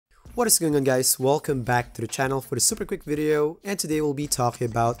What is going on, guys? Welcome back to the channel for the super quick video, and today we'll be talking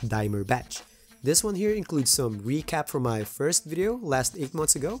about DIMER badge. This one here includes some recap from my first video last 8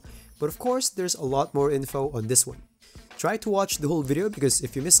 months ago, but of course there's a lot more info on this one. Try to watch the whole video because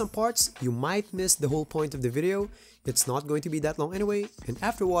if you miss some parts, you might miss the whole point of the video. It's not going to be that long anyway, and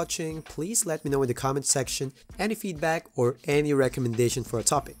after watching, please let me know in the comment section any feedback or any recommendation for a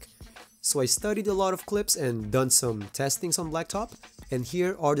topic. So I studied a lot of clips and done some testings on Blacktop, and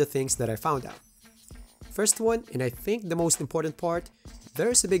here are the things that I found out. First one, and I think the most important part,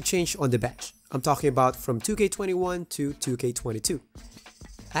 there's a big change on the badge. I'm talking about from 2K21 to 2K22.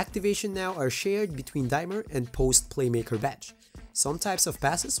 Activation now are shared between DIMER and Post Playmaker badge. Some types of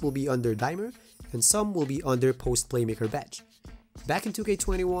passes will be under DIMER and some will be under Post Playmaker badge. Back in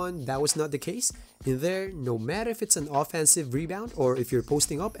 2K21, that was not the case. In there, no matter if it's an offensive rebound or if you're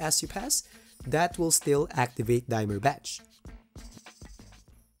posting up as you pass, that will still activate DIMER badge.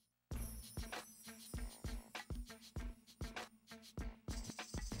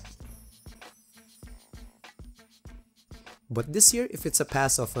 But this year, if it's a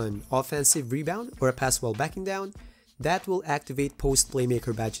pass of an offensive rebound or a pass while backing down, that will activate Post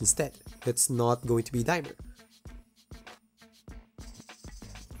Playmaker badge instead. It's not going to be DIMER.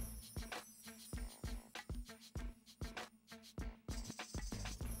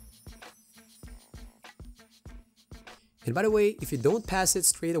 And by the way, if you don't pass it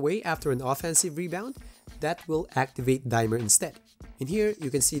straight away after an offensive rebound, that will activate DIMER instead. In here, you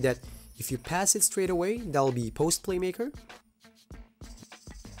can see that if you pass it straight away, that will be Post Playmaker.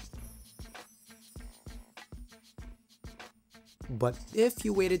 But if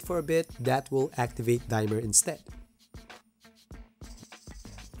you waited for a bit, that will activate DIMER instead.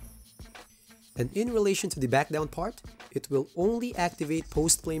 And in relation to the back down part, it will only activate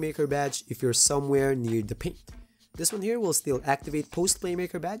Post Playmaker badge if you're somewhere near the paint. This one here will still activate Post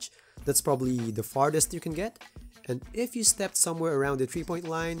Playmaker badge. That's probably the farthest you can get. And if you stepped somewhere around the 3-point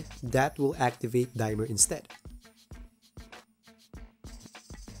line, that will activate DIMER instead.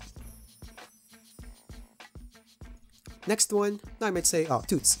 Next one, now I might say, oh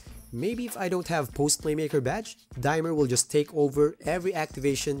toots, maybe if I don't have Post Playmaker badge, DIMER will just take over every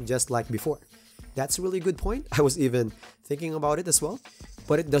activation just like before. That's a really good point. I was even thinking about it as well,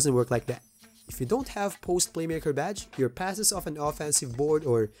 but it doesn't work like that. If you don't have Post Playmaker badge, your passes off an offensive board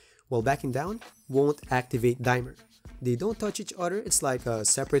or while backing down won't activate DIMER. They don't touch each other, it's like a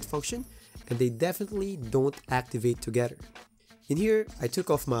separate function, and they definitely don't activate together. In here, I took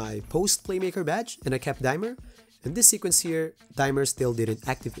off my Post Playmaker badge and I kept DIMER, and this sequence here, DIMER still didn't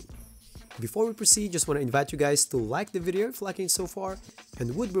activate. Before we proceed, just want to invite you guys to like the video if liking it so far,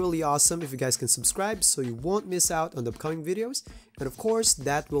 and would be really awesome if you guys can subscribe so you won't miss out on the upcoming videos, and of course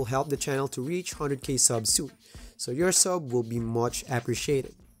that will help the channel to reach 100k subs soon, so your sub will be much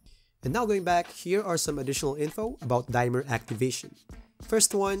appreciated. And now going back, here are some additional info about DIMER activation.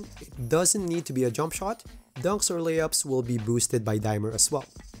 First one, it doesn't need to be a jump shot, dunks or layups will be boosted by DIMER as well.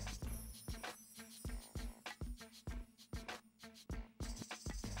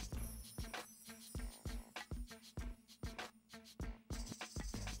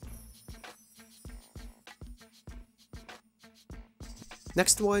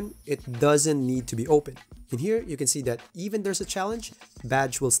 Next one, it doesn't need to be open. In here, you can see that even there's a challenge,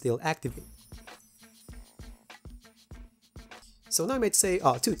 badge will still activate. So now I might say,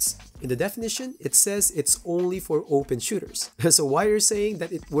 oh toots, in the definition, it says it's only for open shooters. So why are you saying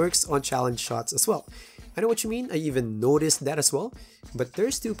that it works on challenge shots as well? I know what you mean, I even noticed that as well, but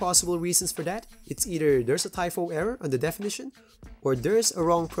there's two possible reasons for that. It's either there's a typo error on the definition, or there's a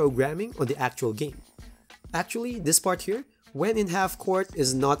wrong programming on the actual game. Actually, this part here, when in half court,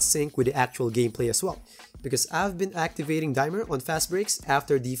 is not synced with the actual gameplay as well, because I've been activating DIMER on fast breaks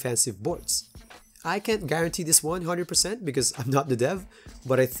after defensive boards. I can't guarantee this 100% because I'm not the dev,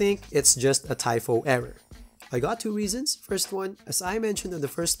 but I think it's just a typo error. I got two reasons. First one, as I mentioned in the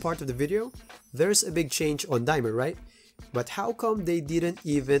first part of the video, there's a big change on DIMER, right? But how come they didn't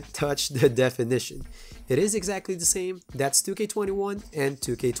even touch the definition? It is exactly the same, that's 2K21 and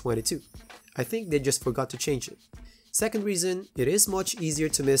 2K22. I think they just forgot to change it. Second reason, it is much easier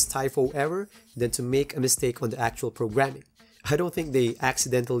to miss typo error than to make a mistake on the actual programming. I don't think they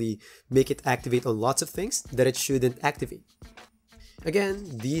accidentally make it activate on lots of things that it shouldn't activate. Again,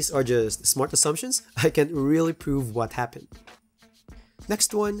 these are just smart assumptions. I can't really prove what happened.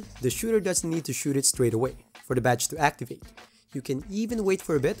 Next one, the shooter doesn't need to shoot it straight away for the badge to activate. You can even wait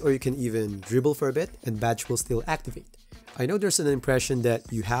for a bit, or you can even dribble for a bit and badge will still activate. I know there's an impression that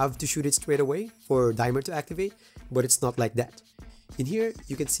you have to shoot it straight away for DIMER to activate, but it's not like that. In here,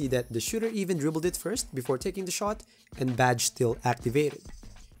 you can see that the shooter even dribbled it first before taking the shot, and badge still activated.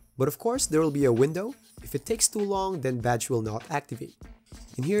 But of course, there will be a window. If it takes too long, then badge will not activate.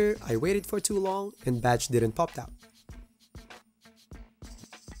 In here, I waited for too long and badge didn't pop out.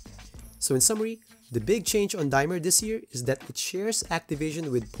 So in summary, the big change on DIMER this year is that it shares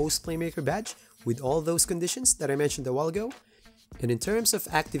activation with Post Playmaker badge with all those conditions that I mentioned a while ago. And in terms of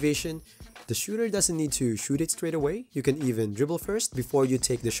activation, the shooter doesn't need to shoot it straight away. You can even dribble first before you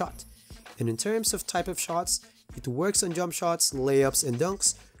take the shot. And in terms of type of shots, it works on jump shots, layups, and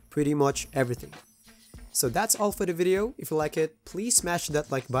dunks, pretty much everything. So that's all for the video. If you like it, please smash that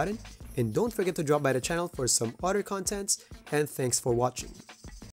like button and don't forget to drop by the channel for some other contents, and thanks for watching.